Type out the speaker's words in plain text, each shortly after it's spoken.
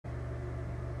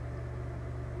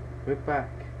We're back,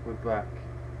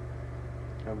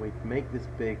 and we make this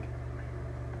big.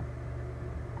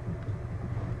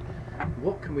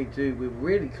 What can we do? We're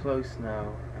really close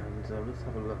now, and let's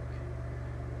have a look.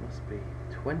 Must be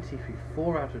 23,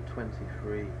 4 out of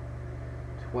 23,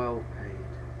 12 paid,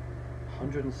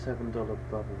 $107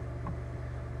 bubble.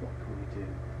 What can we do?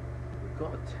 We've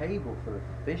got a table full of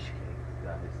fish cakes,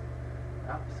 guys.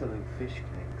 Absolute fish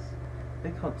cakes. They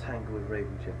can't tangle with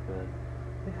Raven Jet Burn.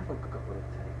 They haven't got what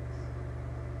it takes.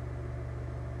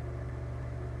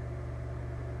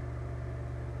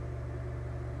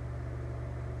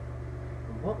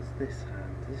 What's this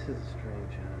hand? This is a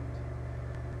strange hand.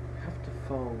 We have to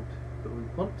fold, but we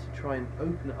want to try and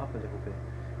open it up a little bit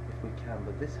if we can,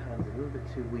 but this hand's a little bit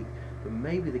too weak. But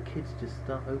maybe the kids just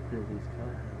start opening these kind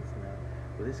of hands now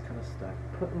with this kind of stack,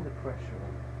 putting the pressure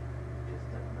on. Just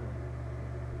don't know.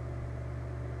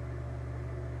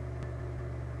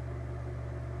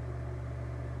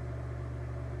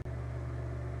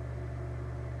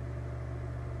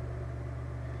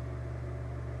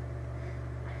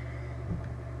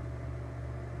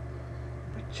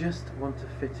 Just want to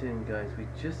fit in, guys. We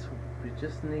just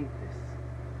need this.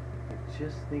 We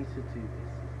just need to do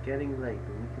this. It's getting late,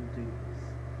 but we can do this.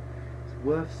 It's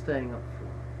worth staying up for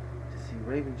to see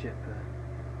Raven Jet Burn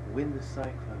win the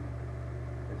Cyclone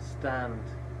and stand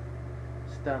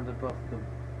above them,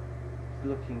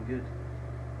 looking good,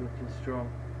 looking strong.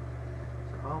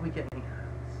 So are we getting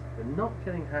hands? We're not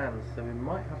getting hands, so we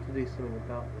might have to do something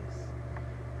about this.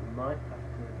 We might have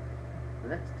to.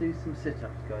 Let's do some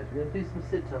sit-ups, guys. We're going to do some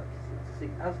sit-ups to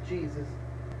see, as Jesus,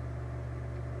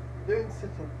 doing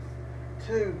sit-ups.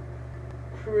 2,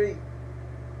 3,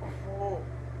 4,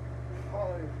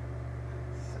 5,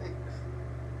 6,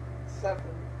 7,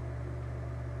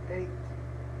 8, 9,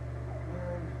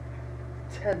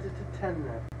 10. Just to 10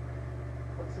 now.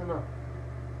 That's enough.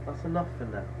 That's enough for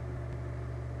now.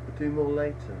 We'll do more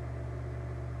later.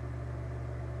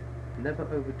 Never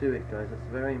overdo it, guys. That's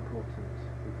very important.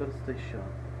 We've got to stay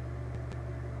sharp.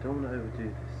 Don't want to overdo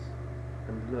this.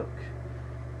 And look,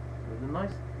 with a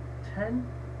nice 10.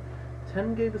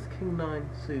 10 gave us King 9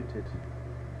 suited.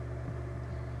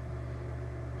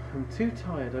 I'm too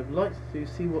tired. I'd like to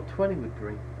see what 20 would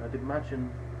bring. I'd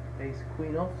imagine Ace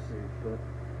Queen offsuit, but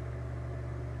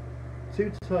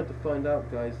too tired to find out,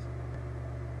 guys.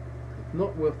 It's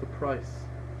not worth the price.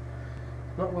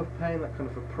 It's not worth paying that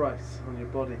kind of a price on your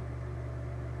body.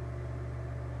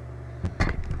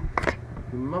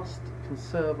 We must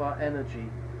conserve our energy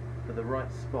for the right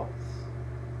spots.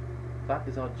 That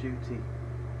is our duty.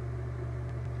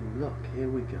 And look, here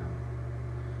we go.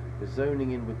 We're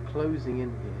zoning in, we're closing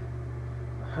in here.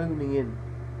 We're honing in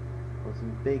on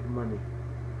some big money.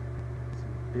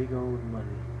 Some big old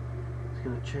money. It's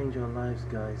going to change our lives,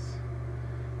 guys.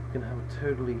 We're going to have a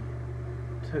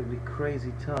totally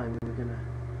crazy time. We're going to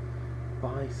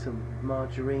buy some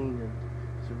margarine and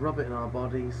just rub it in our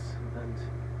bodies and,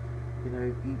 you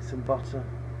know, eat some butter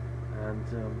and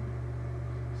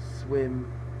swim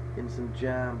in some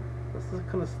jam. That's the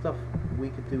kind of stuff we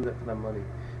could do with that kind of money.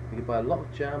 We could buy a lot of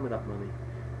jam with that money,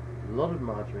 a lot of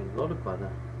margarine, a lot of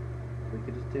butter. We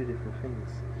could just do different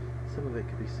things. Some of it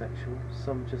could be sexual,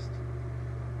 some just,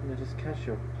 you know, just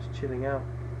casual, just chilling out.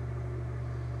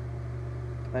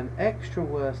 And extra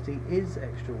worst, he is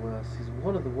extra worst. He's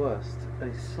one of the worst,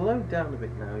 and he's slowed down a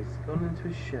bit now. He's gone into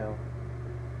his shell.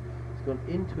 He's gone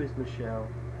into his Michelle.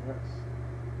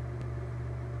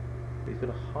 He's got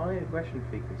a high aggression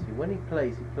frequency. When he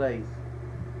plays, he plays.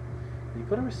 You've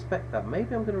got to respect that.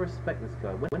 Maybe I'm going to respect this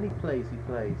guy. When he plays, he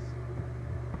plays.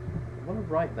 I want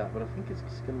to write that, but I think it's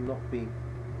just going to not be,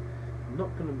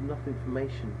 not going to have enough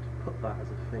information to put that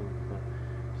as a thing. But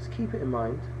just keep it in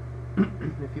mind.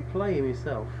 If you play him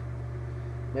yourself,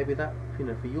 maybe that, you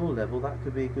know, for your level, that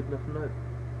could be a good enough note.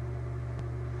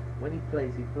 When he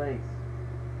plays, he plays.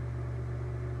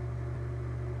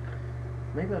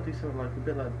 Maybe I'll do something like a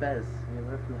bit like Bez, you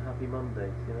know, from the Happy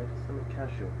Mondays, you know, just something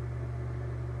casual.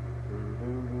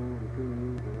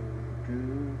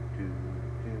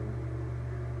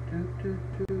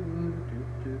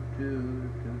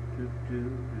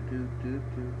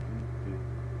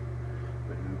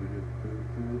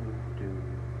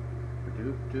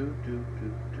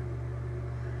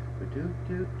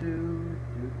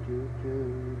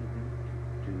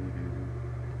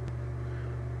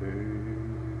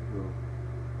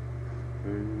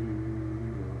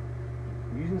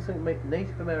 Using something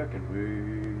Native American.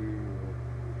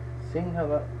 Seeing how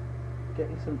that,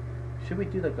 getting some. Should we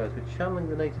do that, guys? We're channeling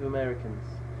the Native Americans.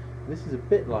 This is a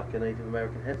bit like a Native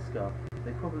American headscarf.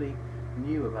 They probably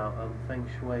knew about Feng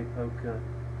Shui, poker.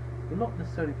 Well, not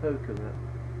necessarily poker, but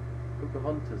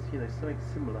Pocahontas, you know, something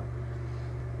similar.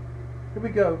 Here we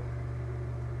go.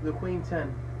 The Queen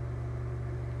 10.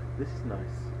 This is nice.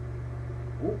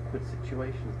 Awkward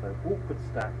situations though, awkward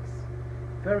stacks.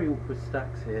 Very awkward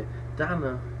stacks here.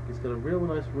 Dana has got a real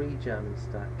nice rejamming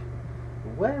stack.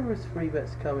 Where is free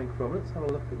bets coming from? Let's have a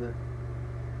look at the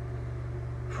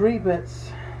free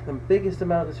bets. The biggest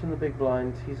amount is from the big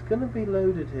blind. He's going to be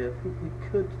loaded here. I think we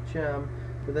could jam,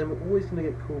 but then we're always going to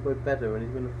get called by better, and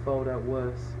he's going to fold out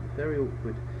worse. Very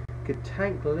awkward. Could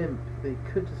tank limp. They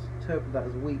could just interpret that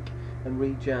as weak and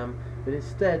rejam, but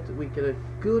instead we get a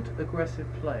good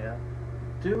aggressive player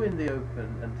doing the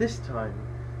open, and this time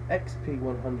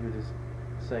XP100 is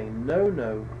saying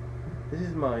no, this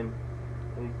is mine,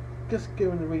 and he's just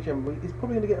going the rejam. He's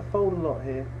probably going to get a fold a lot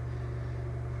here.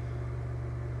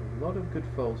 A lot of good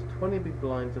folds. 20 big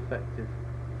blinds effective.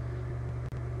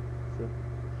 So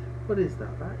what is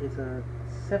that? That is a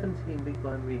 17 big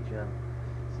blind rejam.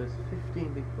 So it's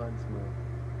 15 big blinds more.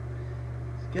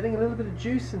 It's getting a little bit of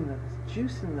juice in there. There's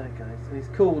juice in there, guys. And he's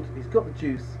got the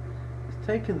juice. He's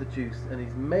taken the juice and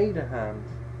he's made a hand.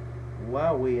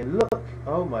 Wowee. And look!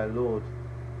 Oh my lord.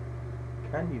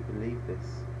 Can you believe this?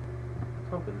 I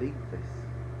can't believe this.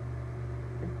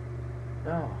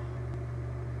 Oh.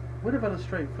 Would have had a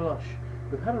straight flush.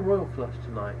 We've had a royal flush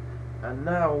tonight, and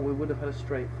now we would have had a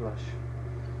straight flush.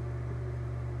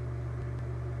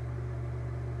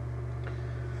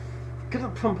 We've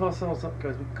got to pump ourselves up,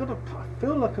 guys. We've got to. I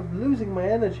feel like I'm losing my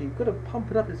energy. We've got to pump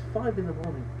it up. It's 5 in the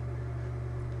morning.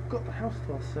 We've got the house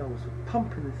to ourselves. We're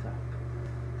pumping this up.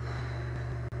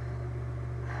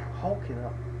 Hulking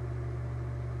up.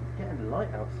 It's getting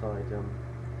light outside.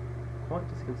 Quite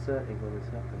disconcerting when this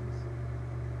happens.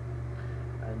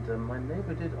 And my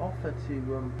neighbour did offer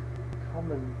to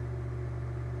come and,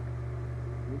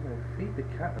 you know, feed the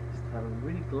cat at this time. I'm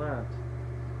really glad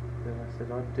that I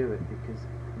said I'd do it, because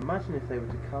imagine if they were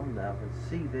to come now and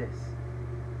see this.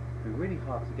 It'd be really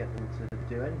hard to get them to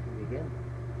do anything again.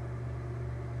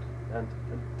 And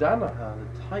Danaher,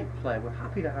 the tight player, we're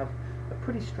happy to have a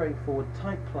pretty straightforward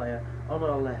tight player on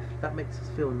our left. That makes us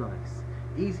feel nice.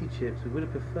 Easy chips. We would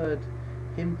have preferred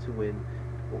him to win,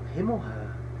 or him or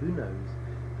her, who knows,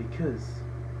 because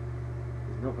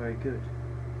he's not very good.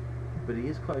 But he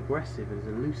is quite aggressive and he's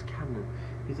a loose cannon.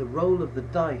 He's a roll of the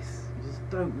dice. You just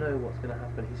don't know what's going to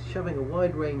happen. He's shoving a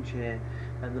wide range here,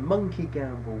 and the monkey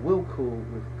gamble will call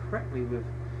correctly with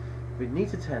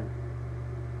needs a 10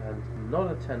 and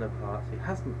not a 10 of hearts. He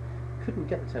couldn't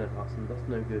get the 10 of hearts, and that's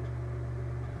no good.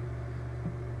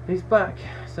 He's back,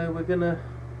 so we're gonna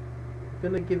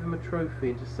give him a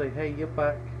trophy and just say, hey, you're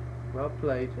back, well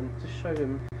played, and just show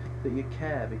him that you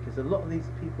care, because a lot of these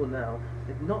people now,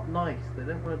 they're not nice, they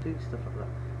don't want to do stuff like that.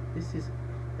 This is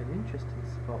an interesting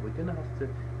spot. We're going to have to,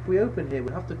 if we open here,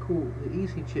 we'll have to call the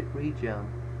easy chip rejam.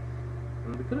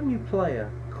 And we've got a new player,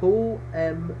 call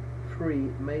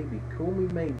M3 maybe, call me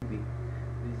maybe.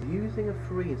 He's using a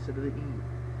 3 instead of the E.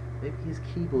 Maybe his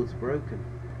keyboard's broken.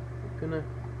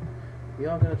 We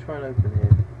are going to try and open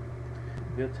here.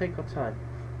 We're going to take our time.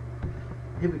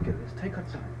 Here we go, let's take our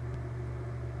time.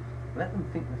 Let them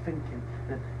think we're thinking,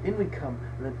 and then in we come,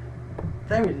 and then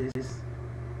there it is.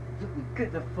 Look, we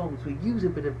get the folds, we use a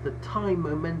bit of the time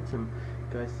momentum,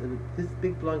 guys, and this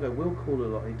big blind guy will call a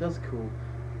lot, he does call.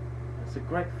 It's a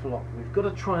great flop. We've got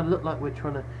to try and look like we're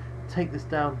trying to take this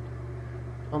down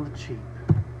on the cheap.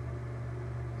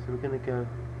 So we're going to go,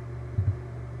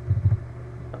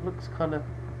 that looks kind of,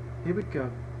 here we go,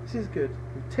 this is good.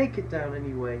 We take it down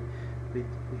anyway. We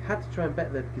had to try and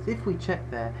bet there, because if we check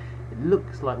there, it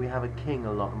looks like we have a king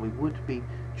a lot, and we would be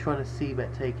trying to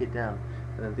c-bet take it down.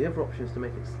 And then the other option is to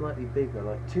make it slightly bigger,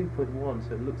 like 2.1,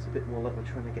 so it looks a bit more like we're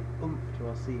trying to get oomph to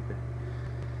our c-bet.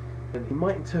 And he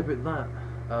might interpret that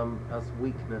as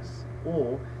weakness,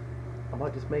 or I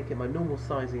might just make it my normal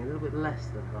sizing a little bit less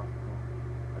than half pot,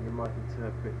 and he might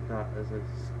interpret that as a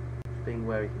thing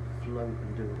where he can float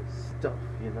and do all this stuff,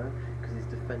 you know, because he's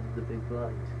defended the big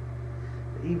blind.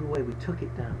 But either way, we took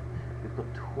it down. We've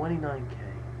got 29k.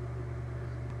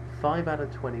 5 out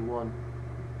of 21.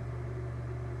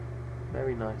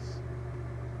 Very nice.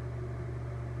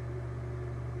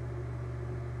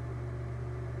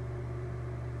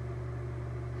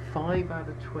 $5 out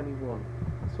of 21.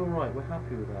 That's alright, we're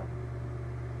happy with that.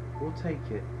 We'll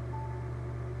take it.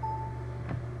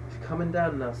 It's coming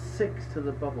down now. 6 to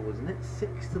the bubble, isn't it?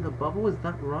 6 to the bubble, is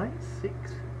that right? 6?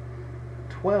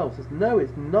 12 says, no,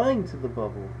 it's 9 to the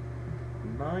bubble.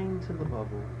 9 to the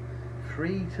bubble.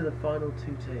 3 to the final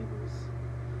 2 tables.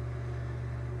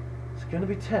 It's going to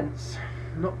be tense.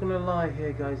 I'm not going to lie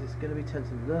here, guys. It's going to be tense.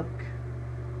 And look,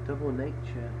 double nature.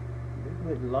 A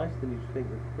little bit lighter than you'd think.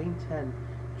 With Queen 10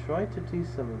 tried to do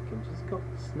something and just got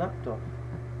snapped off.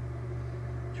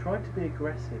 Tried to be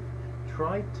aggressive.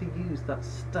 Tried to use that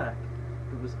stack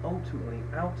that was ultimately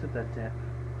out of their depth.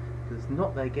 Because it's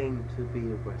not their game to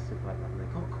be aggressive like that. They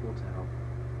got caught out.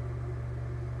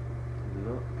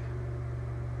 Look.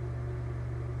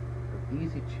 An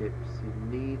easy chips.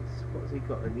 He needs... What has he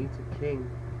got? He needs a king.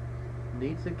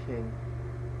 Needs a king.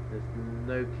 There's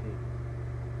no king.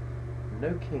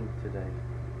 No king today.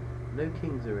 No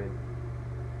kings are in.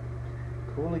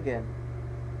 Call again.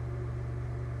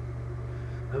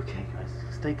 Okay guys,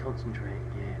 stay concentrated,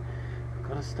 yeah. I've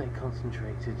got to stay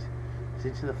concentrated. It's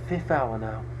into the 5th hour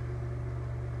now.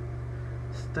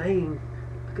 Staying,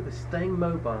 look at this, staying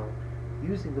mobile,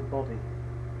 using the body.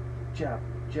 Jab,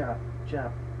 jab,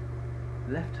 jab.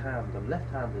 Left hand, I'm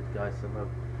left-handed guys, so my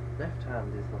left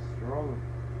hand is my strong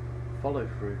follow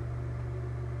through.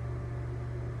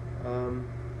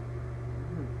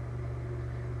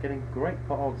 Getting great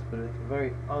pot odds, but it's a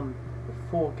very the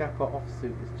 4-gapper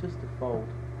offsuit is just a fold.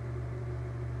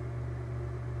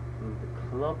 And the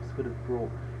clubs would have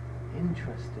brought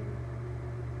interesting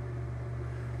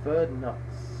third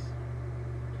nuts,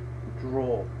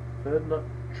 draw, third nut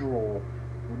draw,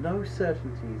 no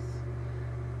certainties,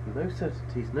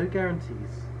 no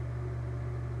guarantees.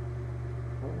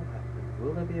 What will happen?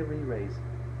 Will there be a re-raise?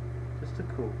 Just a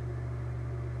call.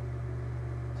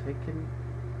 Taking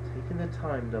the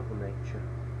time, double nature.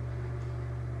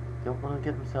 Don't want to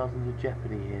get themselves into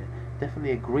jeopardy here.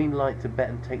 Definitely a green light to bet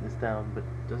and take this down, but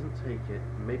doesn't take it.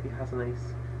 Maybe has an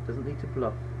ace. Doesn't need to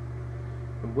bluff.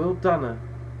 And Will Dunner,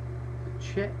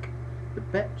 the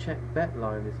bet check bet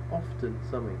line is often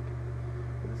something.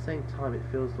 At the same time, it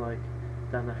feels like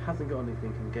Dunner hasn't got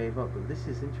anything and gave up. But this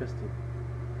is interesting.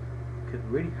 Could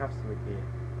really have something here.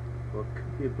 Or it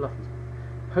could be a bluff. He's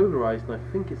polarized, and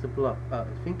I think it's a bluff. I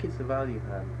think it's a value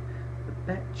hand. The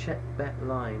bet check bet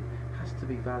line has to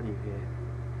be value here.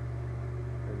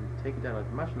 And take it down. I'd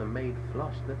imagine a made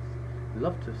flush. That's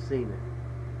love to have seen it.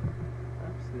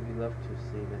 Absolutely love to have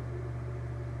seen it.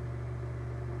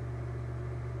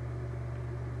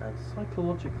 And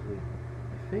psychologically,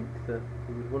 I think that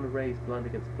we would want to raise blind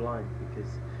against blind because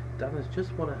Dan has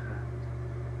just won a hand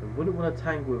and wouldn't want to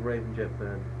tangle with Raven Jet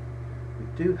Burn. We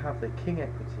do have the king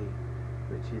equity,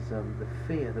 which is the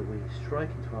fear that we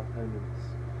strike into our opponents.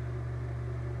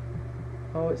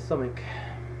 Oh, it's something.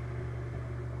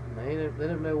 They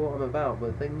don't know what I'm about, but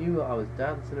if they knew that I was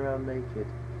dancing around naked,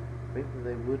 I think that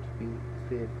they would be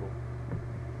fearful.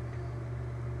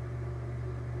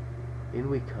 In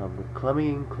we come, with Clummy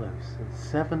in close, and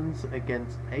 7s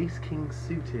against Ace-King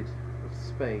suited of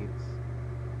spades.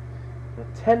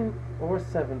 A 10 or a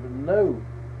 7, but no!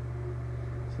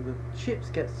 So the chips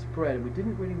get spread, and we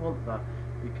didn't really want that,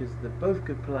 because they're both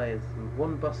good players, and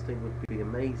one busting would be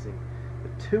amazing.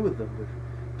 But 2 of them with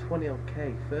 20 odd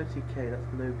K, 30k,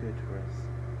 that's no good for us.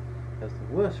 That's the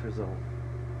worst result.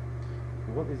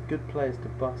 We want these good players to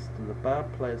bust and the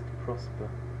bad players to prosper.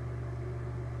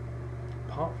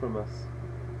 Apart from us,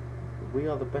 we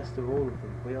are the best of all of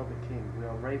them. We are the king. We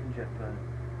are Raven Jet Burn.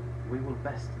 We will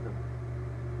best them.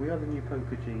 We are the new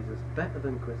Poker Jesus, better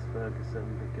than Chris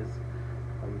Ferguson because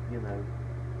you know,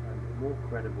 I'm more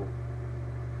credible.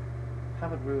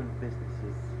 Haven't ruined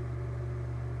businesses.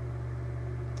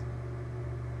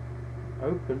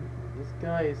 Open. This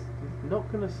guy is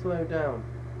not going to slow down.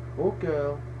 Or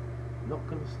girl, not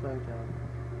going to slow down.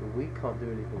 But we can't do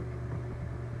anything.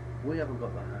 We haven't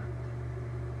got the hand.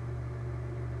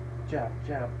 Jab,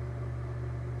 jab.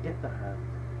 Get the hand.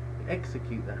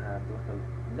 Execute the hand like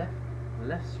a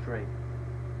left straight.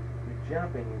 The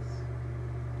jabbing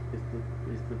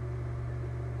is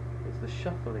the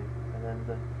shuffling, and then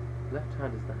the left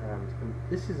hand is the hand, and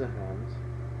this is a hand.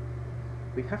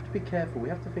 We have to be careful. We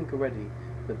have to think already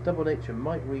that double nature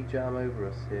might re-jam over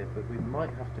us here, but we might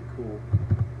have to call.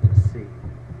 Let's see.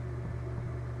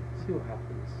 See what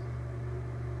happens.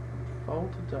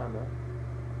 Fold to Dana.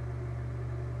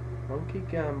 Monkey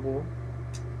gamble.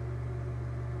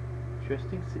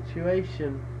 Interesting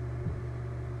situation.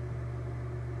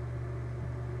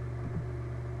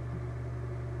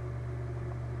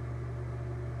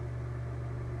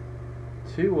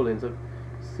 Two all-ins. I'm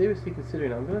seriously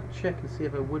considering it. I'm going to check and see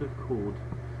if I would have called.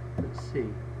 Let's see.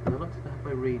 I'd like to have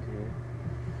my read here.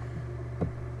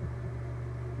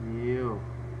 Yo.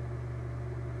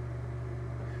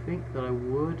 I think that I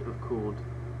would have called.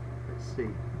 Let's see.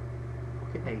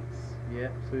 Pocket eights. Yeah,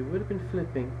 so we would have been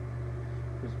flipping.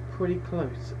 It was pretty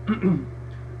close. I'm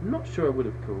not sure I would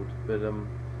have called, but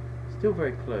still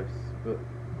very close. But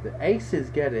the aces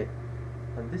get it,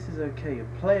 and this is okay. A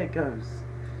player goes.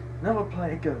 Another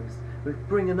player goes. We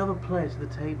bring another player to the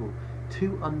table.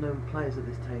 2 unknown players at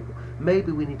this table.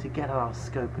 Maybe we need to get our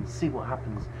scope and see what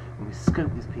happens when we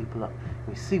scope these people up.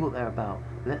 We see what they're about.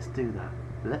 Let's do that.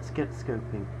 Let's get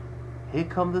scoping. Here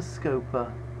come the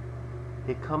scoper.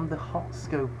 Here come the hot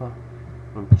scoper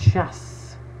from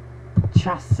Chasen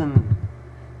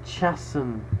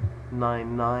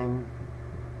 99.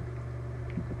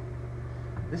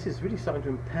 This is really starting to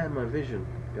impair my vision,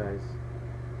 guys.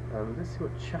 Let's see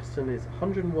what Chasen is.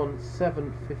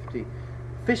 101,750.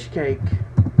 Fish cake.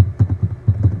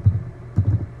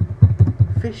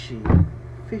 Fishy.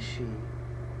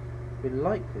 We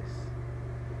like this.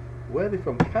 Where are they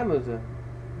from? Canada.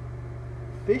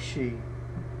 Fishy.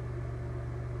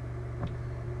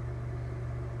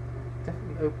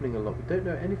 Definitely opening a lot. We don't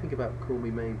know anything about Call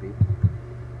Me Maybe.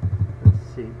 Let's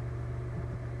see.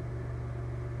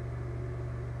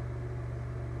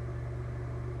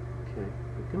 Okay,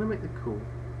 we're gonna make the call.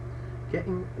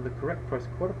 Getting the correct price.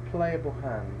 Quite a playable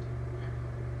hand.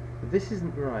 But this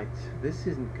isn't right. This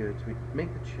isn't good. We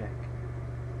make the check.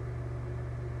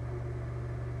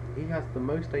 He has the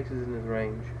most aces in his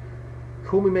range.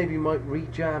 Call Me Maybe might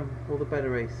rejam all the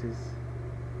better aces.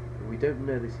 We don't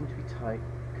know. They seem to be tight.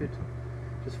 Could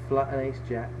just flat an ace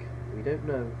jack. We don't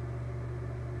know.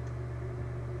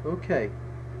 Okay.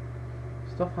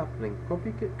 Stuff happening.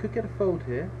 Probably could get a fold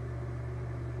here.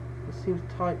 This seems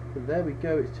tight, but there we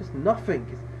go. It's just nothing.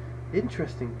 It's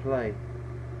interesting play.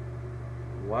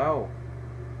 Wow.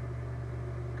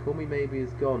 Call Me Maybe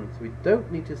is gone, so we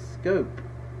don't need to scope.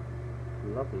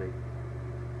 Lovely.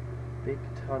 Big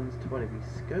tons 20. We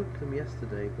scoped them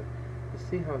yesterday, but you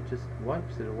see how it just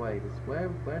wipes it away. Where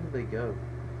do they go?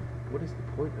 What is the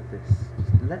point of this?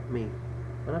 Just let me,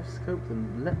 when I've scoped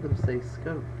them, let them stay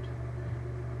scoped.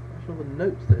 Watch all the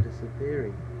notes that are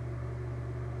disappearing.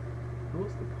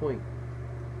 What's the point?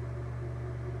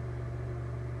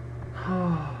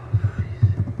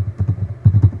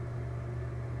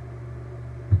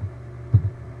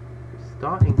 It's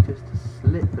starting just to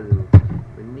slip a little.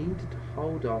 We need to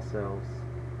hold ourselves.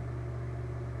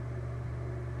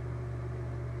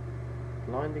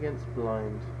 Blind against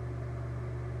blind.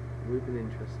 Would have been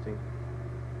interesting.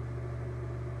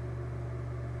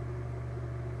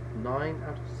 9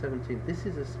 out of 17. This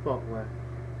is a spot where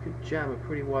we could jam a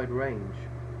pretty wide range.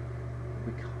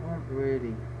 We can't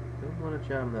really. Don't want to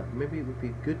jam that. Maybe it would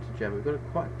be good to jam. We've got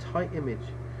quite a tight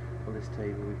image on this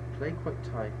table. We play quite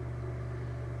tight.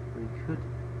 We could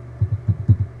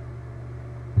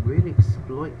really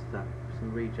exploit that with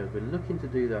some rejams. We're looking to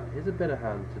do that. Here's a better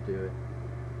hand to do it.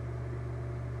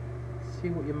 See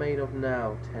what you're made of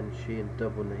now, Tenshi and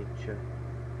Double Nature.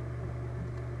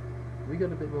 We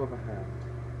got a bit more of a hand.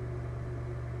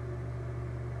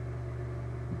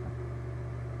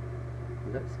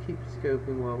 Let's keep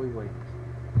scoping while we wait.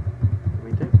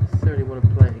 We don't necessarily want to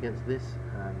play it against this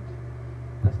hand.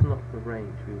 That's not the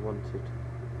range we wanted.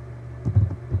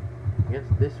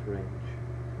 Against this range,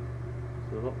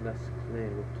 it's a lot less clear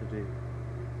what to do.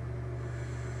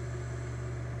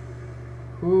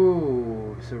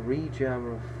 Ooh, it's a rejam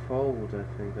or a fold, I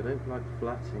think. I don't like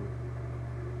flatting.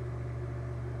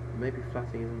 Maybe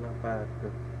flatting isn't that bad,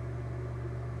 but...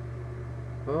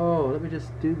 Oh, let me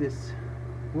just do this.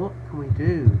 What can we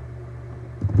do?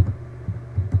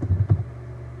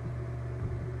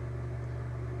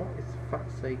 What is Fat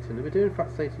Satan? We're doing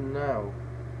Fat Satan now.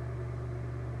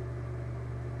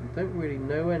 We don't really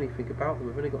know anything about them.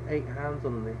 We've only got 8 hands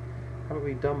on them. They haven't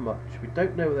really done much. We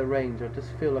don't know their range. I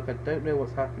just feel like I don't know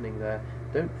what's happening there.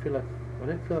 I don't feel that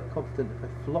confident if I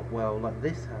flop well like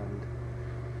this hand.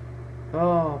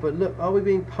 Oh, but look, are we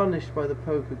being punished by the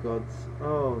poker gods?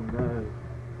 Oh no.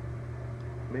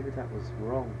 Maybe that was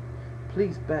wrong.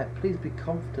 Please bet. Please be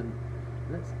confident.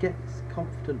 Let's get this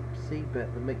confident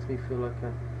C-bet that makes me feel like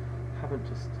I haven't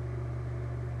just...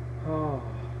 Oh,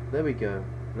 there we go.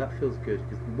 That feels good.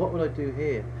 Because what would I do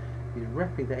here? He's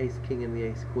repping the ace-king and the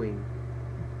ace-queen.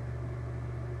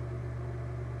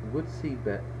 Would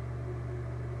C-bet.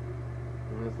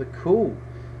 And there's the call.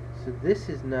 So this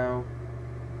is now...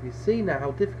 You see now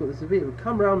how difficult this would be. It would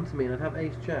come round to me and I'd have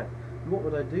ace-jack. What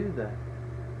would I do there?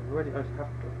 I'd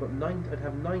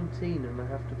have 19 and I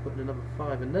have to put in another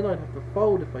 5 and then I'd have to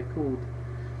fold if I called.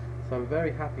 So I'm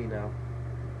very happy now.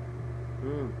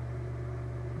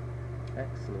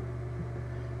 Excellent.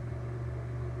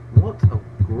 What a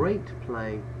great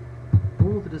play.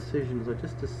 All the decisions, I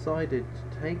just decided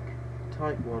to take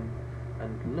tight one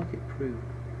and look it proved.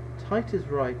 Tight is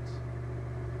right.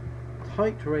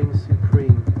 Tight reigns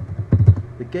supreme.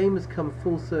 The game has come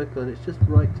full circle and it's just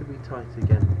right to be tight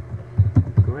again.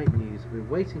 Great news. We're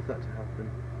waiting for that to happen.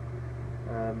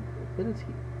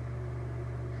 Ability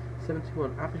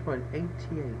 71, average mine 88.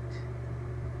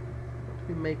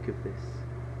 do we make of this?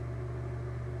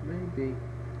 Maybe,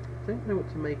 I don't know what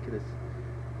to make of this.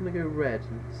 I'm going to go red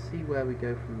and see where we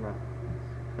go from that.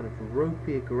 Kind of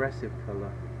ropey, aggressive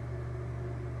colour.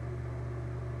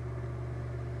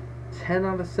 10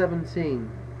 out of 17.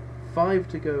 5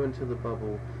 to go into the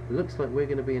bubble. It looks like we're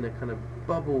going to be in a kind of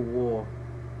bubble war.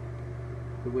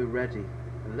 But we're ready.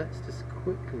 And let's just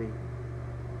quickly...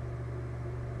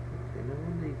 Okay, no,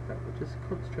 we'll leave that. We'll just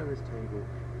concentrate on this table.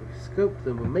 We've scoped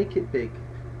them. We'll make it big.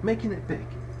 Making it big.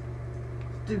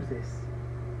 Let's do this.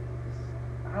 It's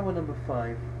hour number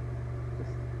 5.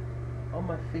 Just on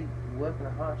my feet, working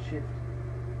a hard shift.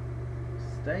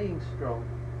 Staying strong.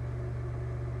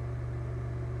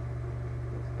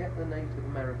 Let's get the Native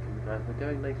American, guys. We're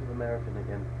going Native American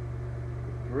again.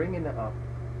 We're bringing it up.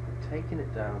 We're taking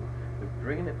it down. We're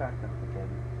bringing it back up again.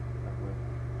 And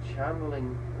we're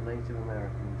channeling the Native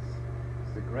Americans.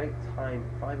 It's a great time.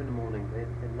 5 in the morning. They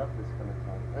love this kind of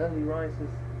time. Early risers.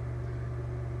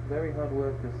 Very hard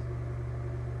workers.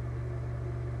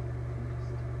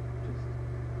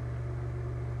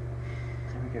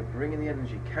 There we go. Bring in the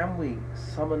energy. Can we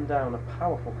summon down a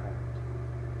powerful hand?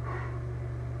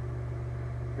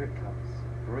 Here it comes.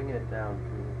 Bringing it down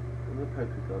from the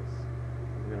polka dots.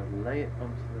 We're going to lay it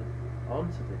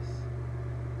onto this.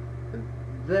 And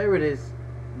there it is.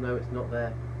 No, it's not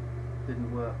there.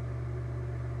 Didn't work.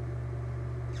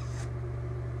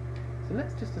 So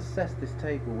let's just assess this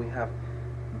table. We have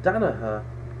Danaher,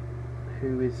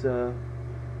 who is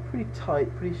pretty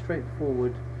tight, pretty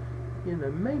straightforward, you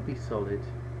know, maybe solid,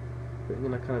 but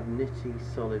in a kind of knitty,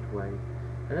 solid way.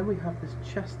 And then we have this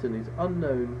Chaston, who's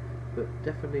unknown, but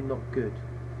definitely not good.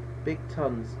 Big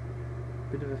Tons,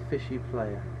 bit of a fishy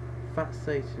player. Fat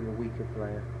Satan, a weaker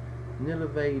player.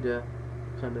 Nilaveda,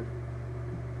 kind of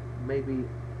maybe,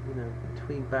 you know,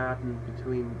 between bad and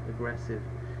between aggressive.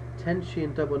 Tenshi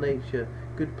and Double Nature,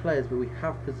 good players, but we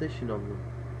have position on them.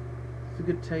 It's a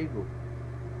good table.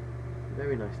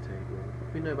 Very nice table.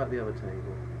 What do we know about the other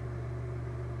table?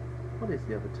 What is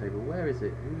the other table? Where is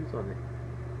it? Who's on it?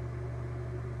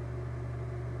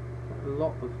 A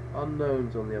lot of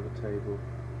unknowns on the other table.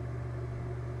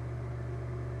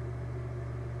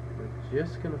 We're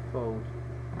just going to fold.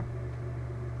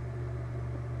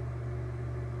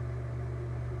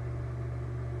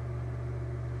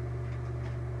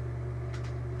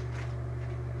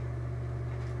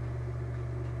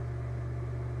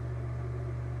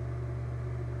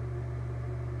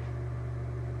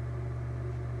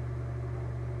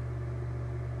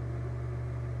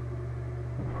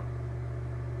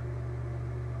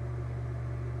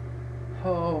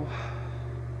 Oh,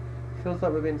 feels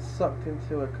like we're being sucked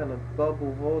into a kind of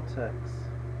bubble vortex.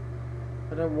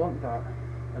 I don't want that.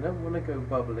 I don't want to go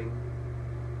bubbling.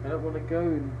 I don't want to go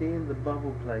and be in the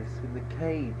bubble place, in the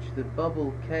cage, the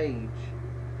bubble cage,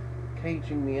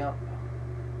 caging me up.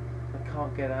 I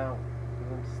can't get out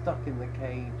because I'm stuck in the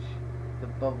cage, the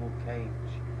bubble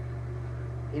cage,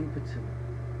 impotent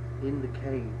in the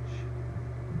cage.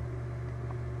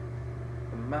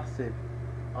 A massive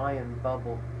iron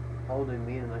bubble holding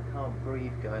me in, and I can't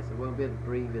breathe, guys. I won't be able to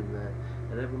breathe in there,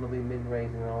 and everyone will be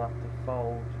min-raising and I'll have to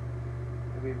fold.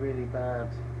 It'll be really bad.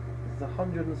 It's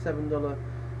 $107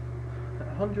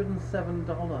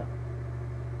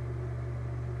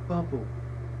 bubble.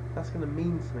 That's going to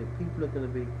mean something. People are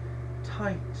going to be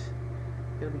tight,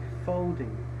 going to be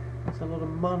folding. That's a lot of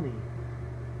money.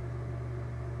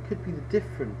 Could be the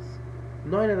difference.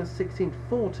 9 out of 16,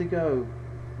 4 to go.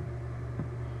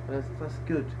 That's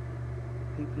good.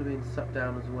 People are being sucked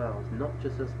down as well. It's not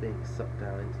just us being sucked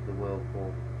down into the world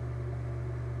war.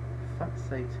 Fat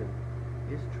Satan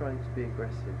is trying to be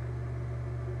aggressive.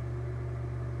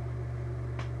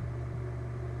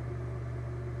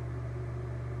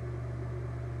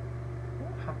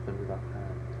 What happened with that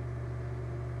hand?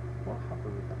 What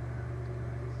happened with that hand,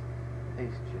 guys?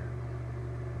 Ace Jack.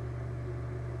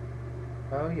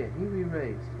 Oh yeah, he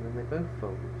re-raised and then they both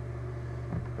folded.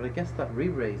 But I guess that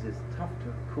re-raise is tough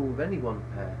to call with any one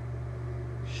pair.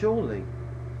 Surely,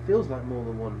 feels like more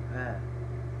than one pair.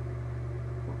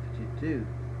 What could you do?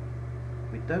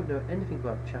 We don't know anything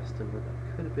about Chaston, but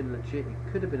that could have been legit.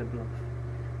 It could have been a bluff.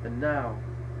 And now,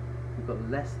 we've got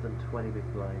less than 20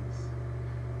 big blinds.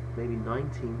 Maybe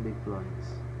 19 big blinds.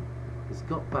 It's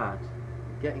got bad.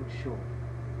 We're getting short.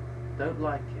 Don't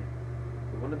like it.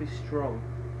 We want to be strong.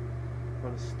 We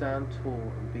want to stand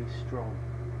tall and be strong.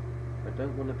 I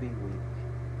don't want to be weak.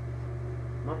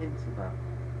 Not into that.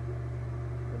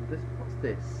 And this, what's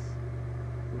this?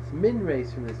 It's min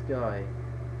raise from this guy.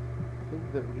 I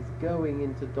think that he's going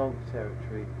into donk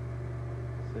territory.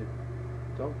 So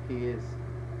donk he is.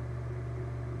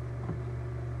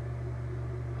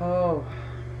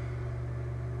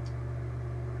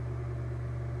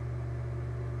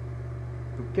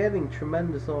 We're getting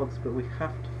tremendous odds, but we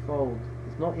have to fold.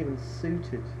 It's not even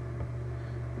suited.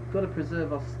 We've got to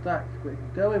preserve our stack. We're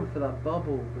going for that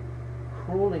bubble. We're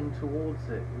crawling towards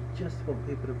it. We just want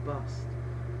people to bust.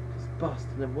 Just bust,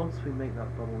 and then once we make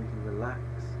that bubble, we can relax.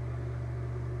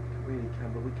 We really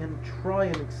can, but we can try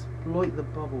and exploit the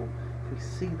bubble if we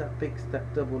see that big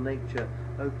stack double nature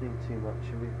opening too much,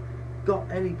 and we've got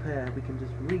any pair, we can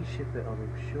just reship it on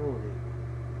him, surely.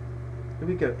 Here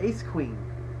we go, ace queen.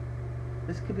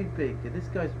 This could be big. This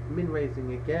guy's min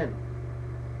raising again.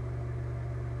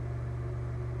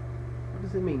 What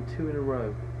does it mean, 2 in a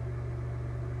row?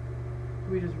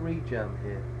 Do we just rejam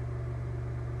here?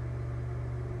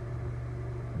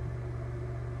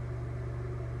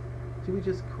 Do we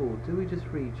just call? Do we just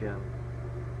rejam?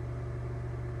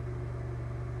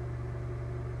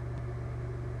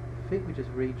 I think we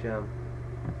just rejam.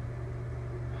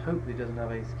 Hopefully he doesn't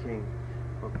have ace king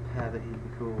or a pair that he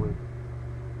can call with.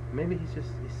 Maybe he's just,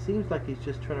 it seems like he's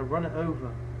just trying to run it over.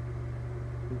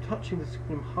 I'm touching the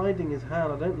screen, I'm hiding his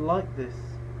hand. I don't like this.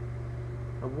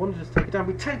 I want to just take it down.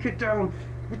 We take it down!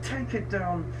 We take it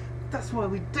down! That's why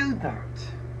we do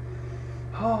that!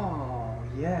 Oh,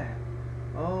 yeah.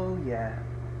 Oh, yeah.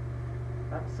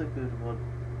 That's a good one.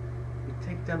 We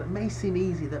take it down. That may seem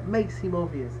easy, that may seem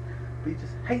obvious, but you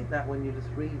just hate that when you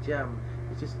just rejam.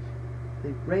 It's just,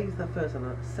 they raise their first hand,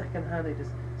 and the second hand they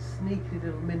just sneaky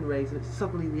little min raise, and it's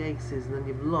suddenly the aces, and then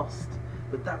you've lost.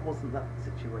 But that wasn't that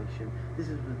situation. This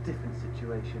is a different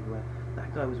situation where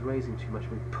that guy was raising too much.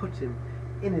 We put him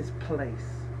in his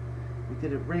place. We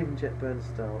did it Raven Jet Burn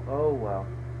style. Oh wow.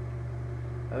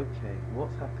 Okay,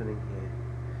 what's happening here?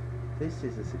 This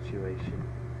is a situation.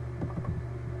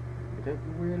 We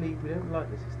don't like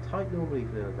this. It's tight normally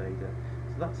for an invader,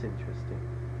 so that's interesting.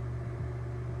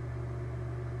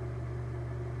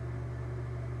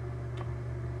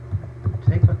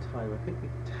 Take our time. I think we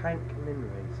tank min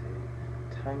raise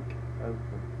here. Tank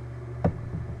open.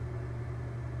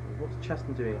 What's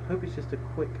Chaston doing? I hope it's just a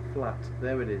quick flat.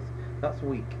 There it is. That's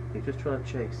weak. He's just trying to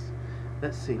chase.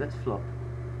 Let's see. Let's flop.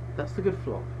 That's the good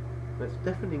flop. It's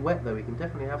definitely wet though. We can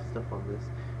definitely have stuff on this.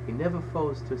 He never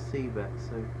folds to a C bet,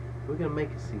 so we're going to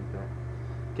make a C bet.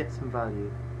 Get some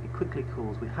value. He quickly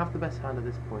calls. We have the best hand at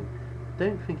this point.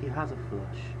 Don't think he has a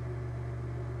flush.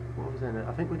 What was in it?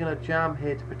 I think we're going to jam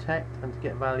here to protect and to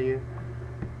get value.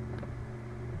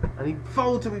 And he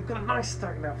folds, and we've got a nice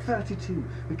stack now, 32.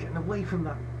 We're getting away from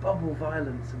that bubble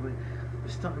violence, and we're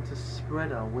starting to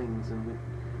spread our wings, and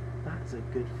that's a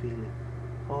good feeling.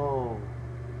 Oh,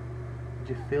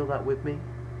 did you feel that with me?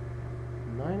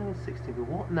 9 out of 16, but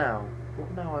what now?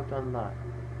 What now I've done that?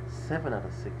 7 out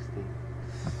of 16.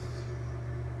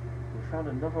 We found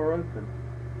another open.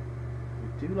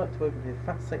 We do like to open here.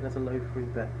 Fat Satan has a low free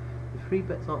bet. The free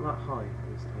bets aren't that high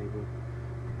on this table.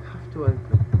 You have to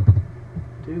open.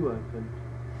 Do open.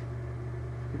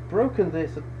 We've broken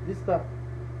this. Let's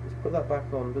put that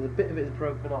back on, but a bit of it is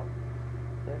broken off.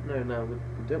 Don't know now. We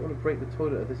don't want to break the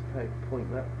toilet at this point.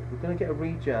 We're going to get a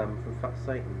rejam from Fat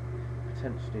Satan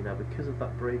potentially now because of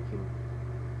that breaking.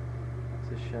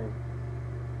 That's a shame.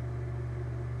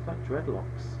 Is that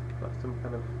dreadlocks? That's some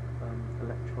kind of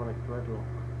electronic dreadlock.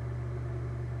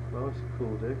 Well, it's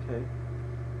called. Okay.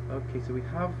 Okay. So we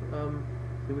have.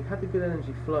 So we had the good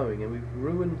energy flowing, and we've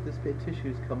ruined this bit of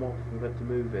tissue's come off. We've had to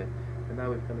move it, and now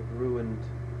we've kind of ruined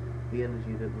the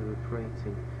energy that we were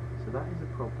creating. So that is a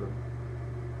problem.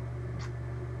 I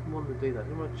didn't want to do that. I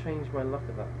didn't want to change my luck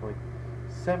at that point.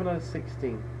 7 out of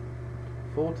 16.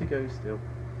 4 to go still.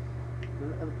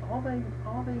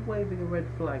 Are they waving a red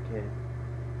flag here?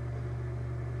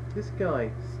 This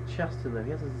guy, Chaston, though,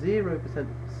 he has a 0%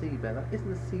 C bet. That isn't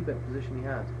the C bet position he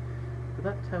had. But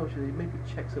that tells you that he maybe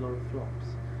checks a lot of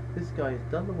flops. This guy has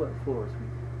done the work for us.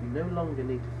 We no longer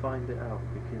need to find it out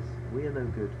because we are no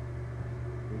good.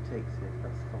 He takes it.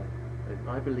 That's fine. And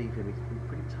I believe him. He's been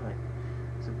pretty tight.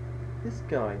 So this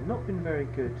guy, not been very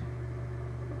good.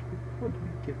 What do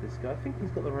we give this guy? I think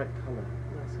he's got the right colour.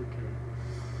 That's okay.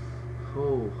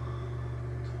 Oh,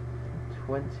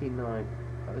 29.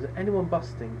 Is there anyone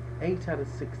busting? 8 out of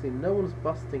 16. No one's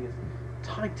busting. It's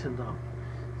tightened up.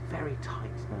 It's very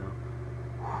tight now.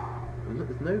 And look,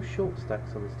 there's no short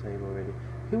stacks on this table already.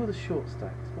 Who are the short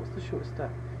stacks? What's the short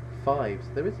stack?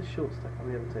 5s. There is a short stack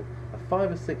on the other table. A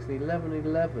 5, a 6, and 11,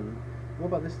 11. What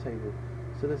about this table?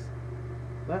 So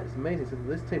that is amazing. So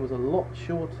this table is a lot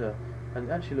shorter and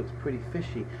it actually looks pretty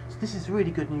fishy. So this is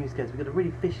really good news, guys. We've got a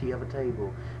really fishy other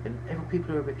table, and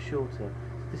people are a bit shorter. So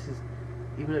this is,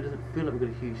 even though it doesn't feel like we've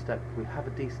got a huge stack, we have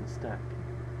a decent stack.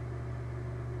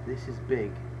 This is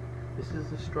big. This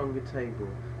is a stronger table.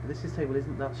 But this table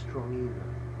isn't that strong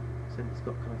either. So it's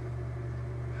got kind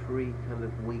of 3 kind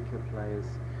of weaker players,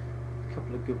 a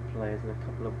couple of good players, and a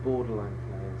couple of borderline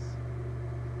players.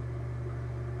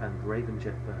 And Raven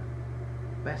Jetburn,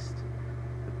 the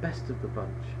best of the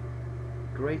bunch,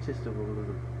 greatest of all of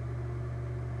them.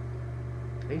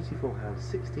 84 hands,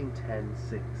 16, 10,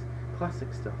 6.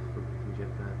 Classic stuff from Raven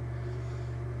Jetburn.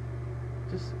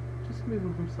 Just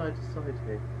moving from side to side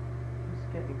here,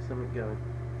 just getting something going.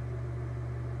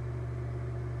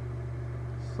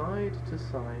 Side to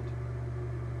side,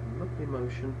 lovely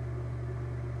motion.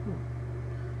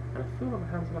 And I feel like my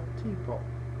hands are like a teapot.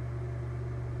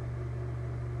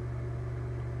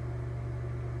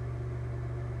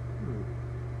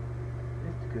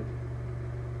 It's good.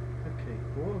 Okay,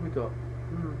 what have we got?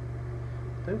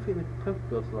 Don't think the poker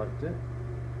gods liked it.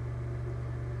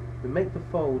 We make the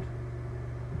fold.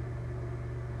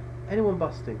 Anyone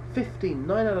busting? 15,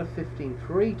 9 out of 15,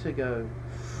 3 to go.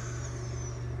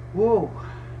 Whoa!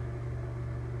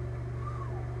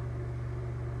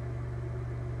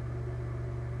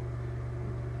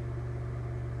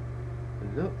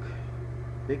 Look,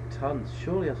 Big Tons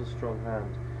surely has a strong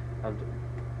hand, and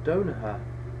Donaher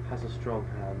has a strong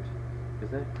hand,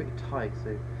 because they're pretty tight,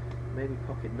 so maybe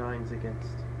pocket 9s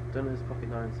against, Donaher's pocket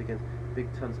 9s against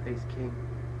Big Tons Ace King,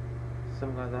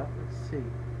 something like that. Let's see.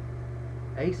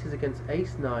 Aces against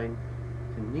Ace 9,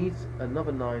 who needs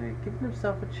another 9, he's giving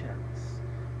himself a chance.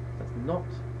 That's not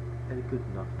any good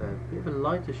enough though. A bit of a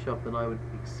lighter shove than I would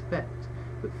expect,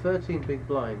 but 13 big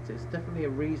blinds, it's definitely a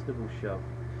reasonable shove.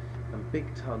 And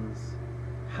Big Tons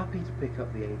happy to pick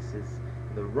up the aces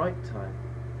at the right time.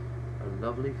 A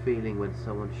lovely feeling when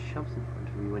someone shoves in front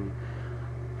of you when you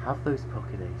have those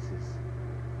pocket aces.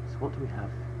 So what do we have?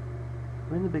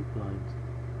 We're in the big blind.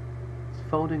 It's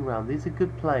folding round. These are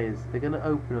good players. They're going to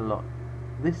open a lot.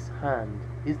 This hand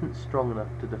isn't strong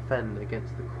enough to defend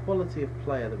against the quality of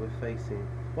player that we're facing.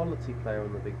 Quality player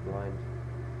on the big blind.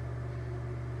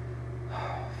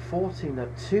 14 now,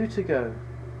 2 to go.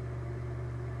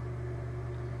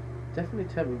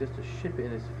 Definitely tempting just to ship it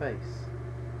in his face.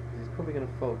 He's probably going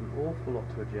to fold an awful lot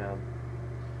to a jam.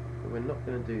 But we're not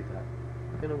going to do that.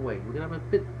 We're going to wait. We're going to have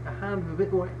a hand with a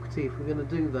bit more equity if we're going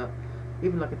to do that.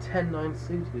 Even like a 10-9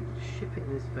 suited, we could ship it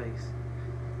in his face.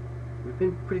 We've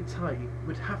been pretty tight. He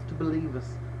would have to believe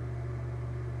us.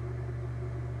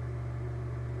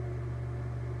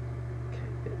 Okay,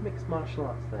 bit of mixed martial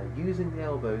arts there. Using the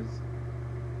elbows.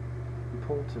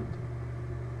 Important.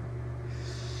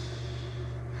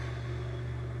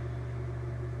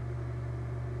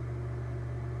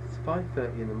 It's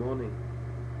 5:30 in the morning.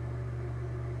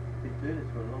 Been doing it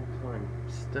for a long time.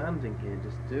 Standing here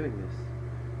just doing this.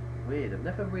 Weird. I've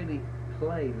never really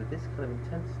played with this kind of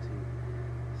intensity.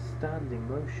 Standing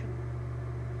motion.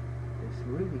 This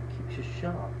really keeps you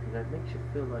sharp, you know, it makes you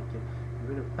feel like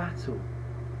you're in a battle,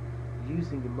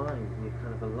 using your mind and you're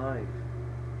kind of alive.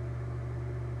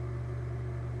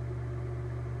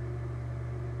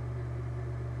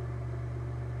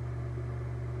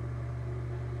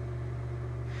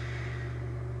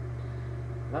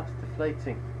 That's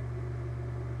deflating.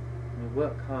 You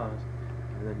work hard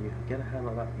and then you get a hand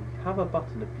like that. You have a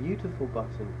button, a beautiful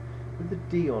button with a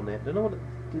D on it. I don't know what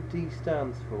the D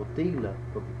stands for. Dealer,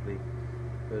 probably.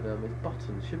 But it's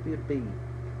button. It should be a B.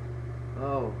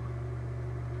 Oh.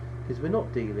 Because we're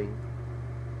not dealing.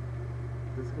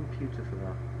 There's a computer for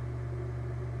that.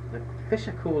 The fish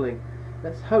are calling.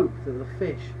 Let's hope that the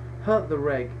fish hurt the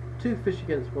reg. 2 fish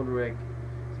against 1 reg.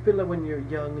 It's a bit like when you're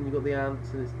young and you've got the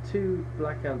ants and it's 2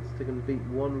 black ants that can beat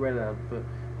 1 red ant. But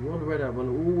 1 red ant will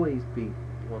always beat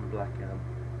 1 black ant.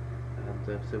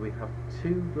 And so we have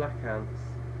 2 black ants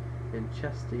in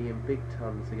Chesty and Big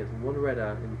Tons against 1 red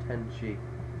ant in 10G.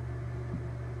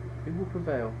 Who will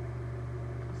prevail?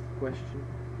 That's the question.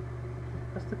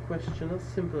 That's the question. That's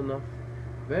simple enough.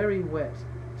 Very wet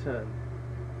turn.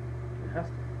 It has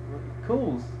to. Well, it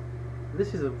calls.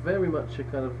 This is a very much a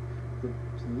kind of a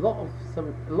lot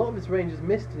of his range is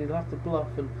missed, and he'll have to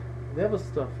bluff, and the other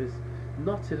stuff is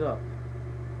knotted up.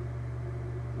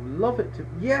 Love it to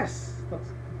yes.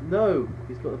 That's no.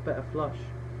 He's got a better flush.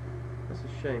 That's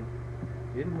a shame.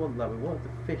 We didn't want that. We wanted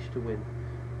the fish to win.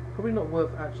 Probably not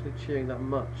worth actually cheering that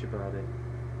much about it.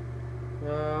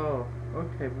 Oh,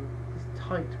 okay. This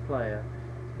tight player,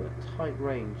 he's got a tight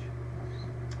range.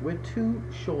 We're too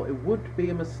short. It would be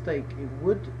a mistake. It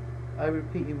would, I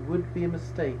repeat, it would be a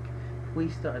mistake if we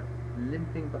started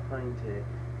limping behind here.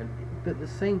 And but at the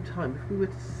same time, if we were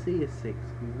to see a 6,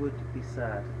 we would be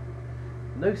sad.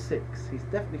 No 6. He's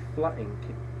definitely flatting,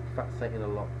 fat Satan a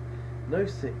lot. No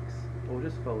 6, or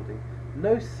just folding.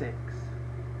 No 6.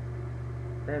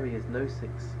 There he is. No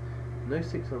 6. No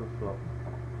 6 on the flop.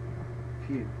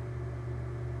 Phew.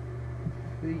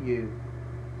 For you.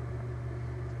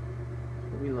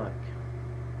 we like.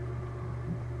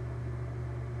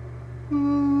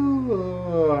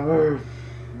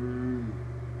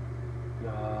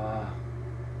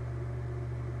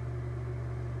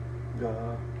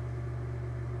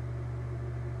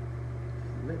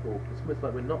 It's almost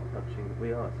like we're not touching, but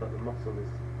we are. It's like the muscle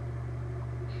is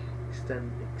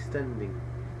extending.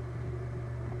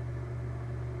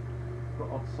 Got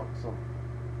odd socks on.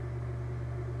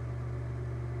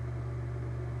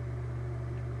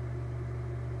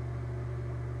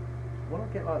 When I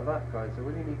get like that, guys, I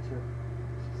really need to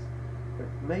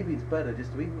maybe it's better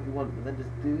just to eat what you want, but then just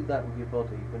do that with your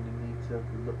body when you need to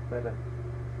look better.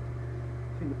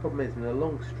 I think the problem is, in a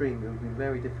long stream, it would be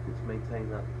very difficult to maintain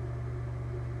that.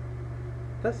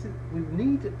 That's it. We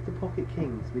need the pocket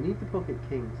kings. We need the pocket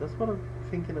kings. That's what I'm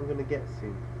thinking I'm going to get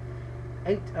soon.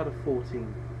 8 out of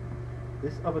 14.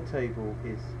 This other table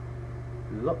is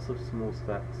lots of small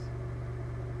stacks.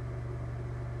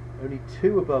 Only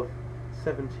 2 above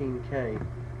 17k.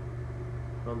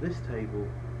 On this table,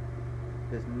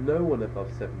 there's no one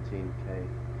above 17k.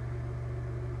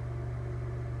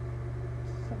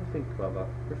 Just have a think about that.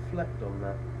 Reflect on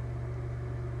that.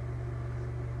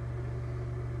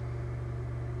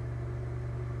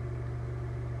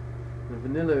 The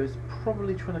vanilla is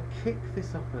probably trying to kick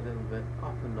this up a little bit,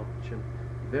 up a notch, and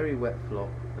very wet flop,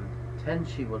 and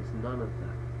Tenchi wants none of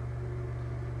that.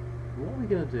 What are we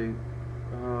going to do?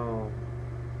 Oh,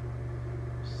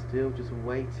 still just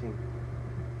waiting.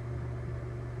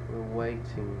 We're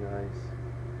waiting, guys.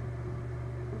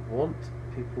 We want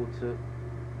people to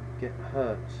get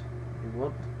hurt. We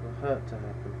want the hurt to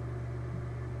happen.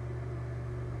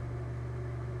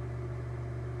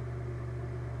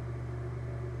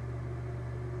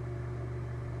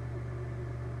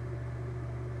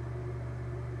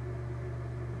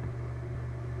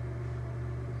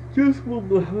 Just want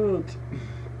the hurt.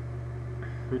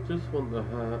 We just want the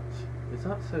hurt. Is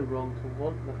that so wrong to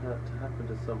want the hurt to happen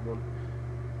to someone?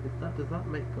 Does that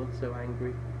make God so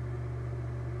angry?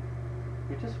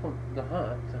 We just want the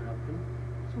hurt to happen.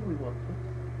 That's all we wanted.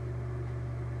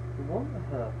 We want the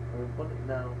hurt, and we want it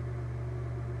now.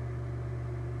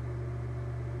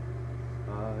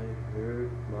 I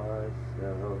hurt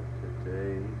myself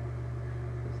today.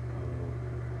 This poker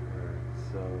hurt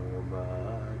so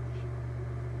much.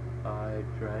 I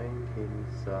drank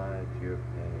inside your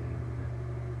pain.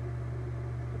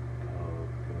 The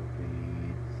poker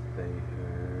beads, they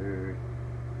hurt.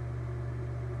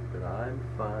 But I'm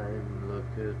fine,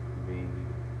 look at me.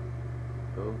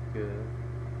 Poker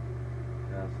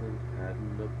hasn't had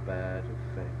a bad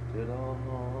effect at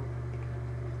all.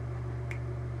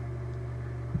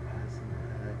 Hasn't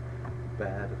had a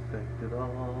bad effect at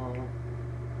all.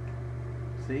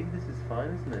 See, this is fine,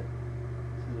 isn't it?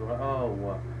 This is alright.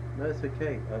 Oh, no, it's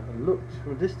okay. I looked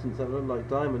from a distance, I looked like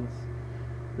diamonds,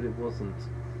 but it wasn't.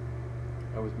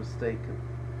 I was mistaken.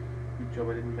 Good job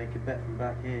I didn't make a bet from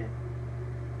back here.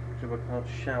 Good job I can't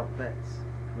shout bets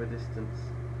from a distance.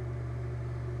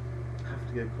 I have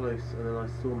to go close, and then I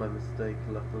saw my mistake,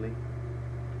 luckily.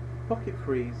 Pocket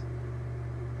freeze.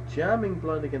 Jamming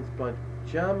blind against blind.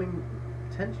 Jamming,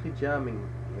 potentially jamming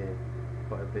here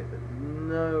quite a bit, but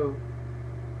no.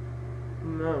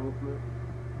 No.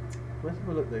 Let's have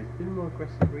a look though, he's been more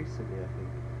aggressive recently, I think.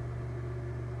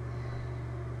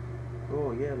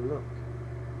 Oh yeah, look.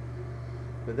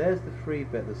 But there's the free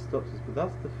bet that stops us, but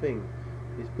that's the thing.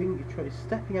 He's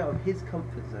stepping out of his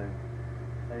comfort zone,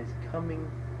 and he's coming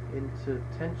into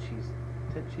Tenchi's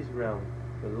realm,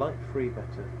 the light free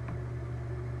better.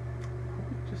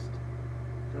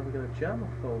 Are we going to jam or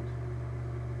fold?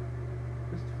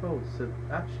 Just fold. So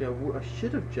actually I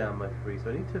should have jammed my free, so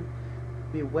I need to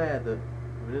be aware that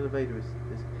Vanilla Vader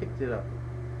has picked it up.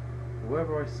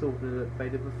 Wherever I saw Vanilla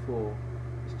Vader before,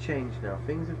 it's changed now.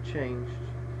 Things have changed.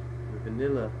 And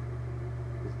Vanilla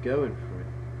is going for it.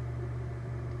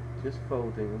 Just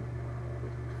folding.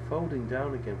 Folding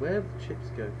down again. Where have the chips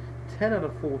go? 10 out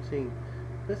of 14.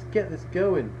 Let's get this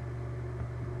going.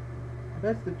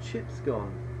 Where's the chips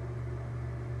gone?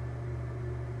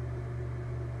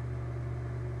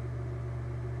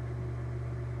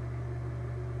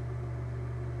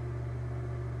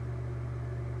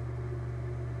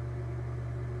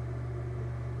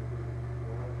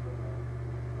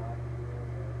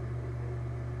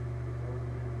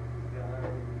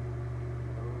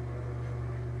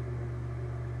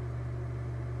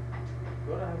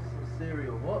 Gotta have some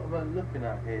cereal. What am I looking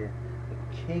at here?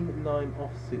 A King 9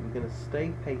 offsuit. We're going to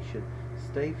stay patient,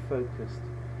 stay focused.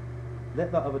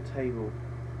 Let that other table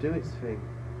do its thing.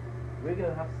 We're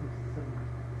going to have some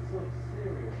sort of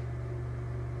cereal.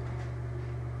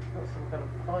 Got some kind of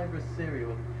fibrous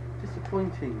cereal.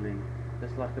 Disappointingly,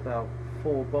 there's like about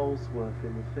 4 bowls worth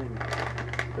in the thing.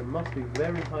 It must be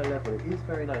very high level. It is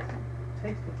very nice. It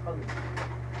tastes the tongue.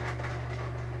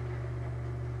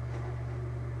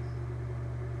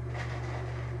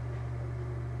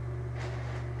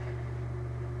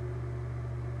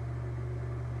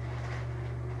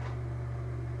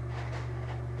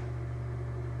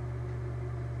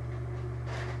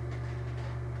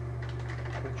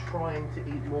 We're trying to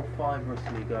eat more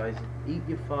fibrously, guys. Eat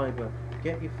your fibre.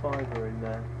 Get your fibre in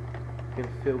there. You're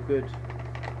going to feel good.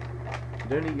 If you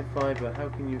don't eat your fibre, how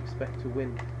can you expect to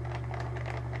win?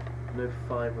 No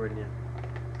fibre in you.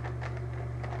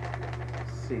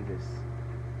 Let's see this.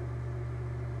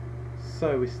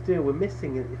 So we're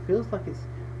missing it. It feels like it's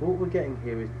what we're getting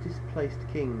here is displaced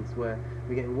kings, where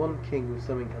we're getting one king with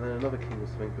something and then another king with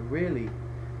something, but really it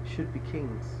should be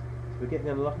kings. So we're getting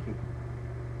unlucky.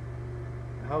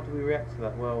 How do we react to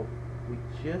that? Well, we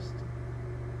just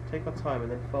take our time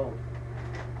and then fold.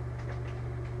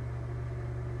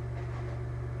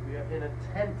 We are in a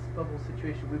tense bubble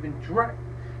situation. We've been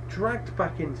dragged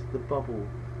back into the bubble.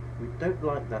 We don't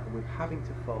like that and we're having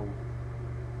to fold.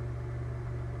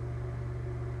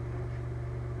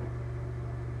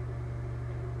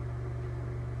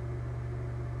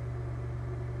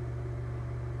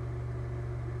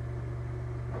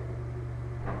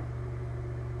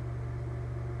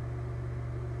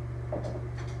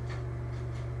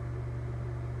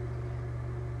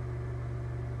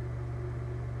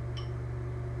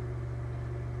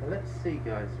 Let's see,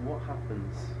 guys, what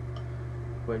happens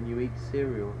when you eat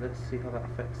cereal. Let's see how that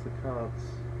affects the cards.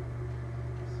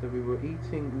 So we weren't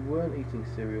eating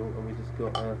cereal, and we just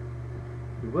got a.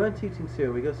 We weren't eating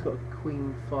cereal. We just got a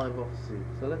Queen 5 offsuit.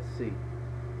 So let's see.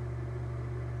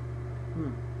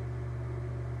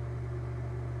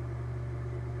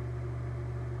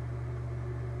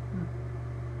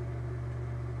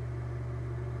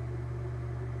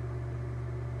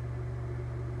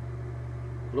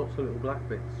 Lots of little black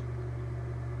bits.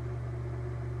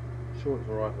 Sure, it's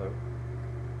alright though.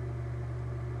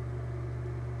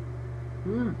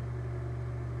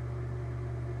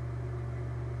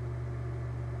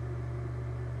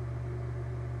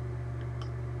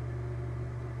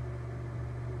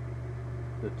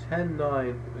 The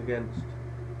 10-9 against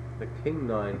the King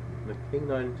 9. The King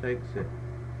 9 takes it.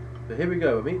 So here we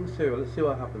go. I'm eating cereal. Let's see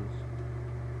what happens.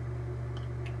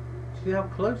 See how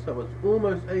close that was?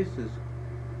 Almost aces.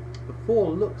 The 4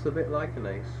 looks a bit like an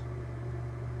ace,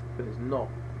 but it's not,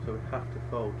 so we have to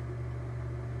fold.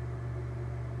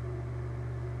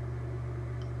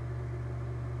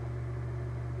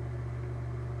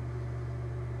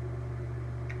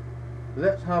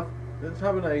 Let's have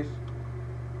an ace.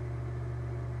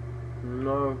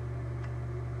 No.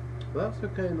 That's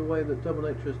okay in the way that double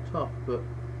nature is tough, but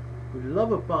we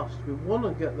love a bust. We want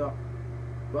to get that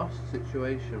bust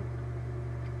situation.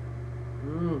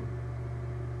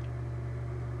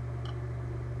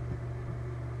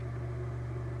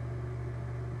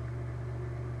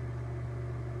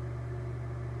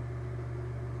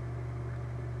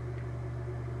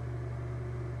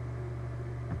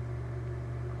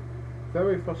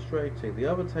 Very frustrating. The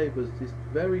other table is just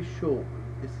very short.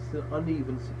 This is an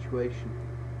uneven situation.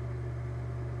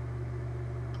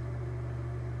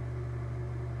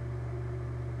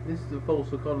 This is a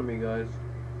false economy, guys.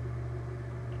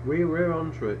 We're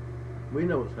onto it. We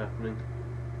know what's happening.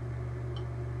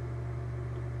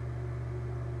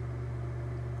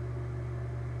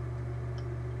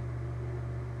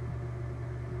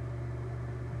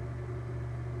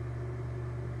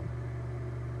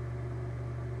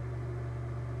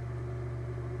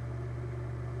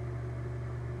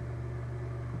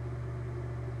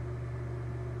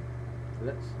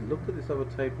 Let's look at this other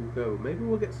table go. Maybe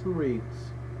we'll get some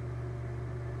reads.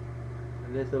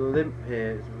 And there's a limp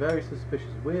here. It's very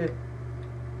suspicious.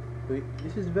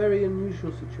 This is a very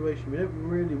unusual situation. We don't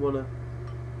really want to.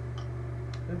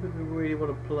 I don't think we really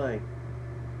want to play.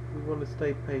 We want to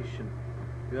stay patient.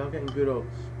 We are getting good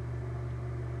odds.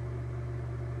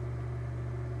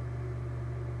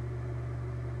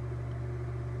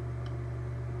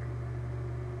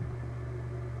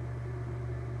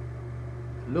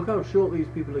 Look how short these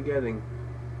people are getting.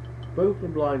 Both the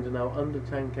blinds are now under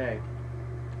 10k.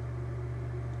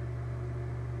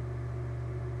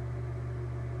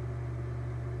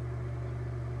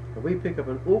 And we pick up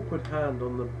an awkward hand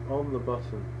on the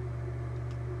button.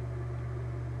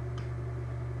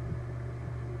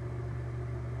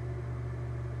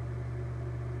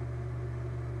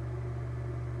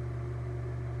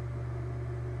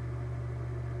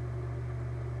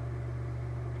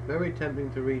 Very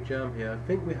tempting to rejam here. I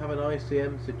think we have an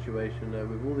ICM situation there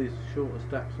with all these shorter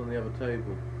stacks on the other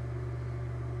table.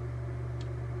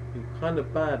 It's kind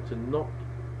of bad to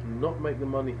not make the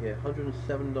money here.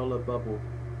 $107 bubble.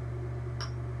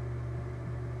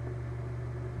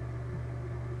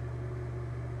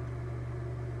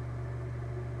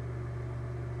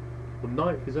 Well,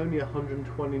 ninth is only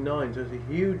 129, so it's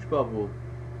a huge bubble.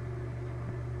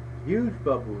 Huge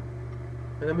bubble.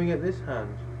 And then we get this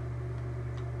hand.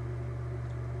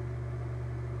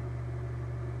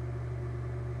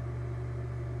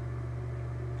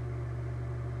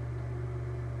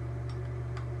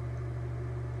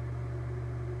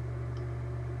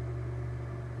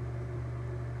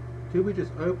 Do we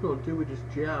just open or do we just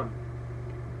jam?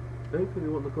 I don't think we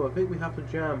want the call. I think we have to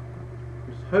jam.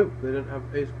 Just hope they don't have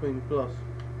ace queen plus.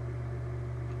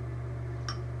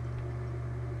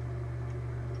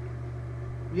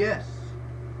 Yes!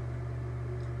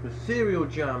 The serial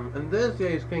jam. And there's the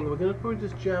ace king. We're going to probably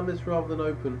just jam this rather than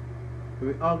open.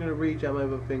 We are going to re-jam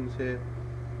over things here.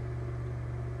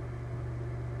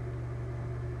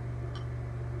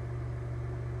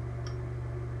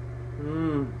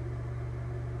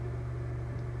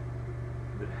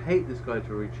 I hate this guy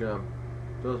to re-jam.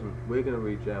 Doesn't. We're going to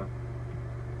re-jam.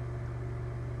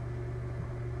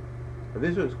 And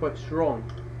this one's quite strong.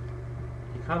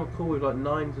 You can't call with like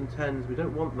 9s and 10s. We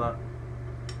don't want that.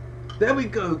 There we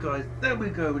go, guys. There we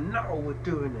go. Now we're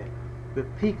doing it. We're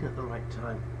peaking at the right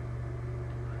time.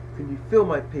 Can you feel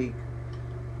my peak?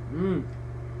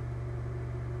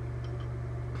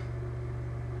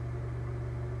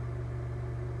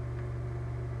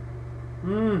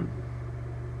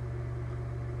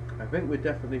 I think we're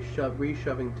definitely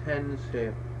reshoving 10s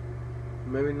here.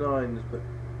 Maybe 9s, but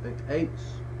I think 8s.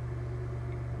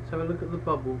 Let's have a look at the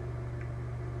bubble.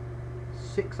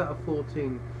 6 out of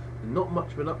 14. Not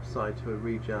much of an upside to a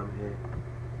rejam here.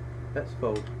 Let's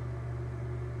fold.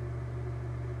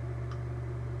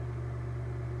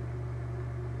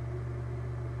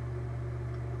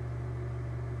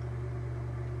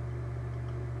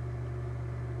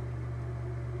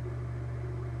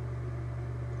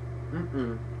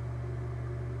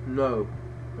 No.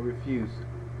 I refuse.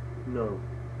 No.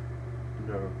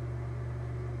 No.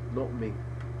 Not me.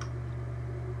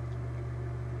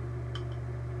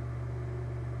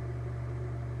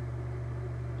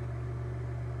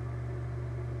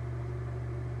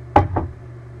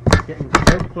 Getting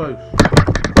so close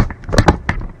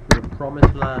to the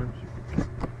promised land.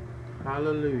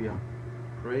 Hallelujah.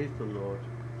 Praise the Lord.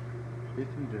 We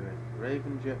can do it.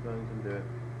 Raven Jetbone can do it.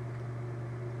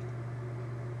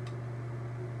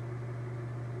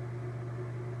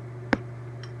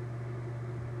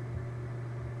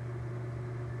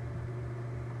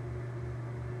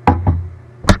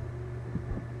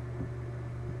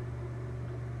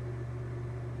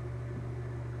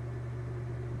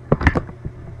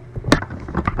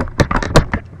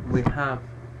 We have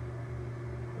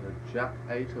a Jack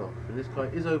 8 off, and this guy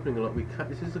is opening a lot.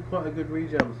 This is quite a good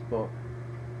rejam spot.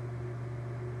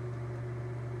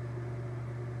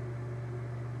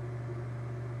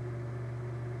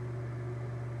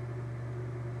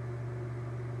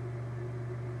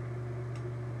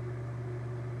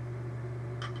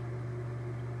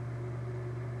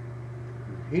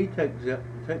 He takes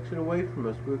it away from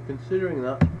us. We were considering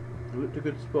that. It looked a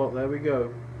good spot. There we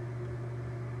go.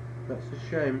 That's a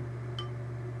shame.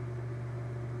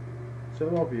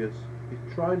 So obvious.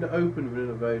 He's trying to open with an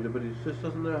invader, but he just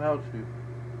doesn't know how to.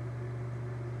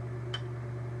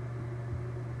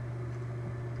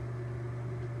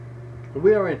 And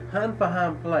we are in hand for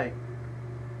hand play.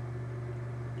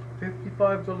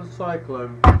 $55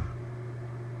 Cyclone.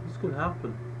 This could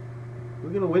happen.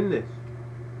 We're gonna win this.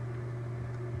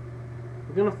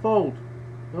 We're gonna fold.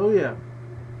 Oh yeah.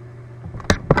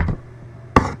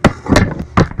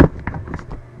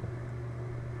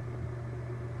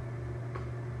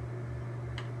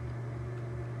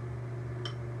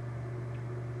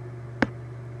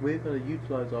 We're going to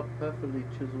utilise our perfectly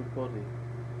chiseled body.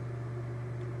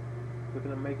 We're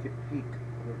going to make it peak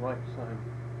at the right time.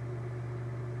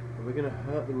 And we're going to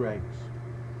hurt the regs.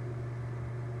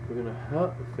 We're going to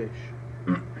hurt the fish.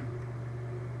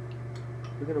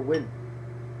 We're going to win.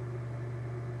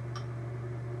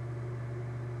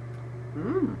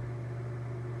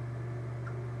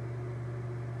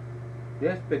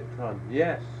 Yes, big time.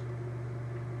 Yes.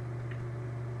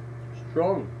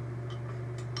 Strong.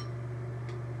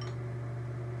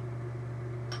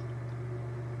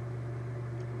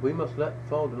 We must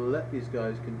fold and let these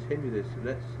guys continue this.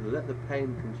 Let's let the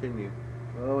pain continue.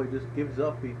 Oh, he just gives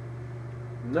up. He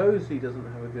knows he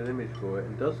doesn't have a good image for it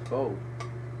and does fold.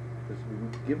 Because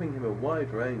we're giving him a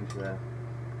wide range there.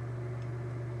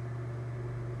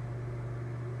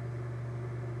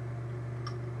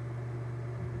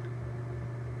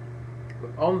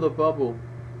 We're on the bubble.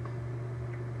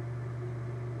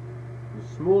 The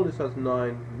smallest has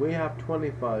 9. We have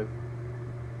 25.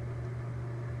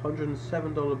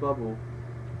 $107 bubble.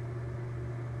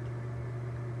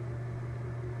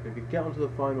 If we get onto the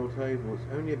final table, it's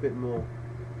only a bit more.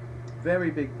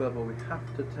 Very big bubble. We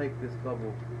have to take this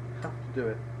bubble. Have to do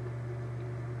it.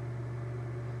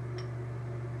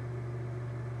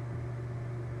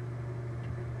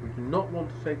 We do not want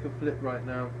to take a flip right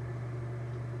now.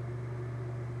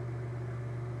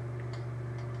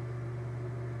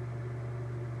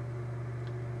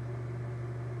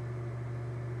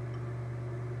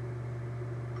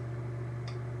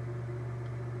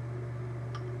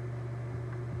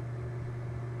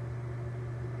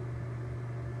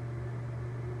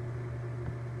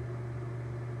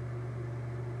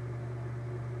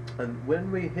 And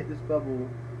when we hit this bubble,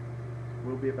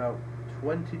 we'll be about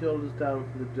 $20 down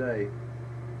for the day.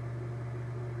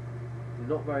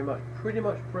 Not very much, pretty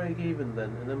much break even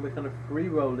then, and then we're kind of free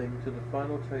rolling to the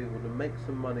final table to make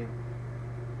some money.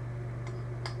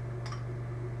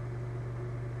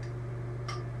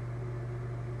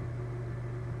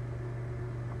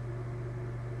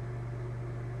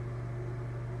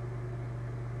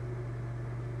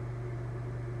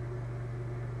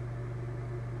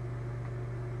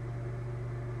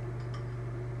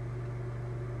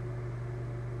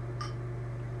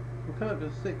 We're coming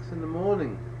up to 6 in the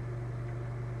morning.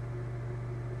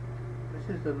 This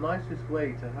is the nicest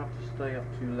way to have to stay up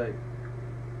too late.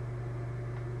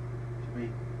 To be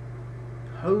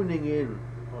honing in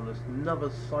on another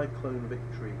cyclone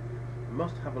victory. We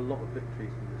must have a lot of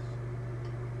victories in this.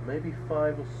 Maybe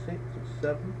 5 or 6 or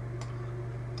 7.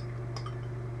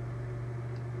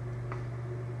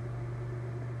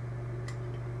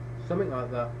 Something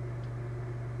like that.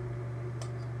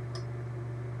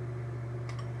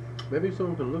 Maybe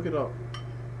someone can look it up,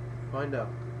 find out.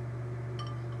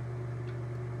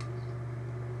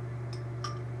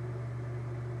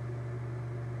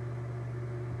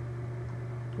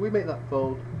 We make that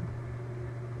fold.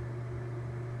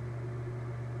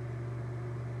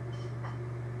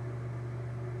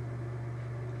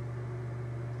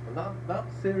 And that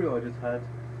cereal I just had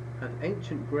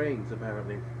ancient grains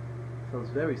apparently. Sounds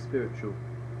very spiritual.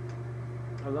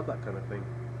 I love that kind of thing.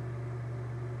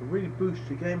 It'll really boost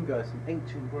your game, guys. Some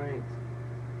ancient grains.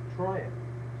 Try it.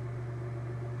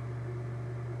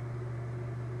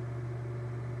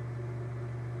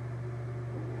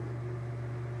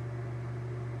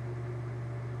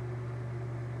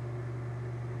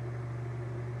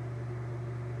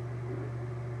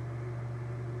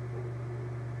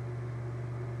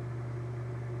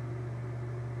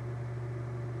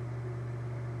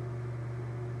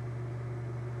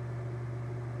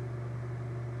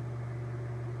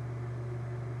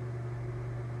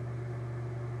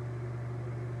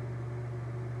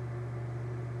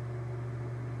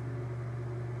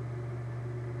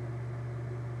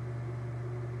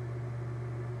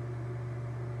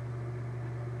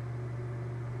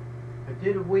 I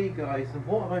did a wee, guys, and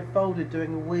what have I folded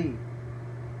doing a wee?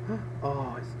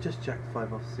 Oh, it's just jack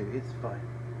 5 off suit, it's fine.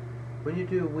 When you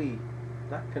do a wee,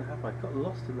 that can happen. I got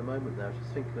lost in the moment there,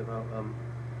 just thinking about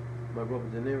my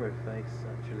Robert De Niro face,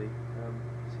 actually.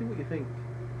 See what you think.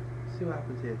 See what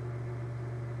happens here.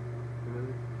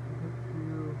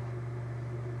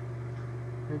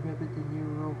 Robert De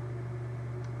Niro.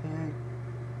 Hey.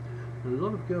 A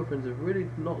lot of girlfriends have really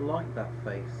not liked that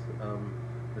face.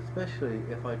 Especially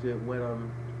if I do it when I'm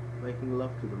making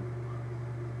love to them.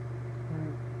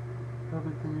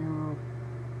 Robert De Niro.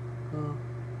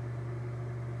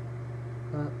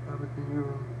 Robert De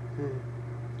Niro.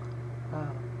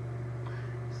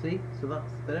 See? So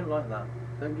that's, they don't like that.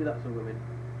 Don't do that to women.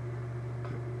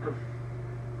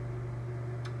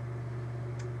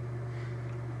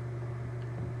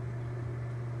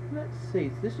 Let's see.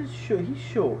 So this is short. He's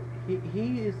short.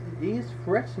 He is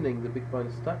threatening the big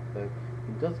blind stack though.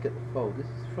 He does get the fold. This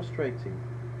is frustrating.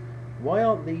 Why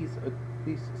aren't these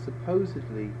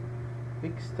supposedly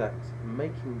big stacks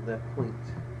making their point?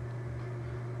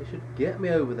 They should get me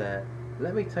over there.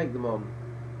 Let me take them on.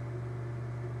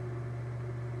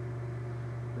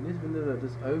 And this vanilla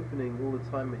just opening all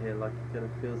the time here like he kind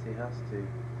of feels he has to.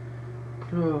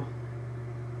 Ugh.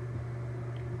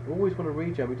 Always want to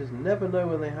rejam. We just never know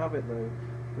when they have it though.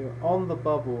 We're on the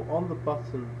bubble, on the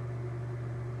button.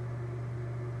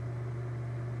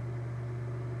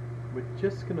 We're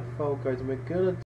just going to fold, guys, and we're going to